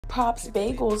Pops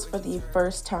Bagels for the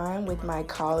first time with my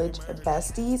college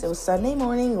besties. It was Sunday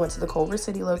morning. We went to the Culver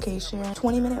City location.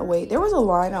 20-minute wait. There was a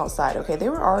line outside, okay? They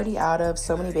were already out of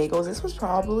so many bagels. This was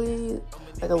probably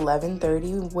like 11:30.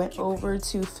 We went over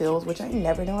to Phil's, which I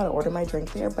never know how to order my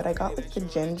drink there, but I got like the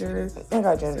ginger. I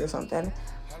got ginger something.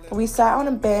 We sat on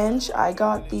a bench. I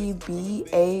got the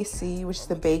BAC, which is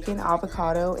the bacon,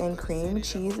 avocado, and cream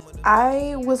cheese.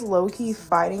 I was low-key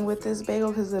fighting with this bagel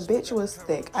because the bitch was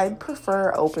thick. I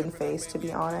prefer open face, to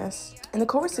be honest. And the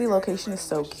Culver City location is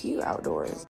so cute outdoors.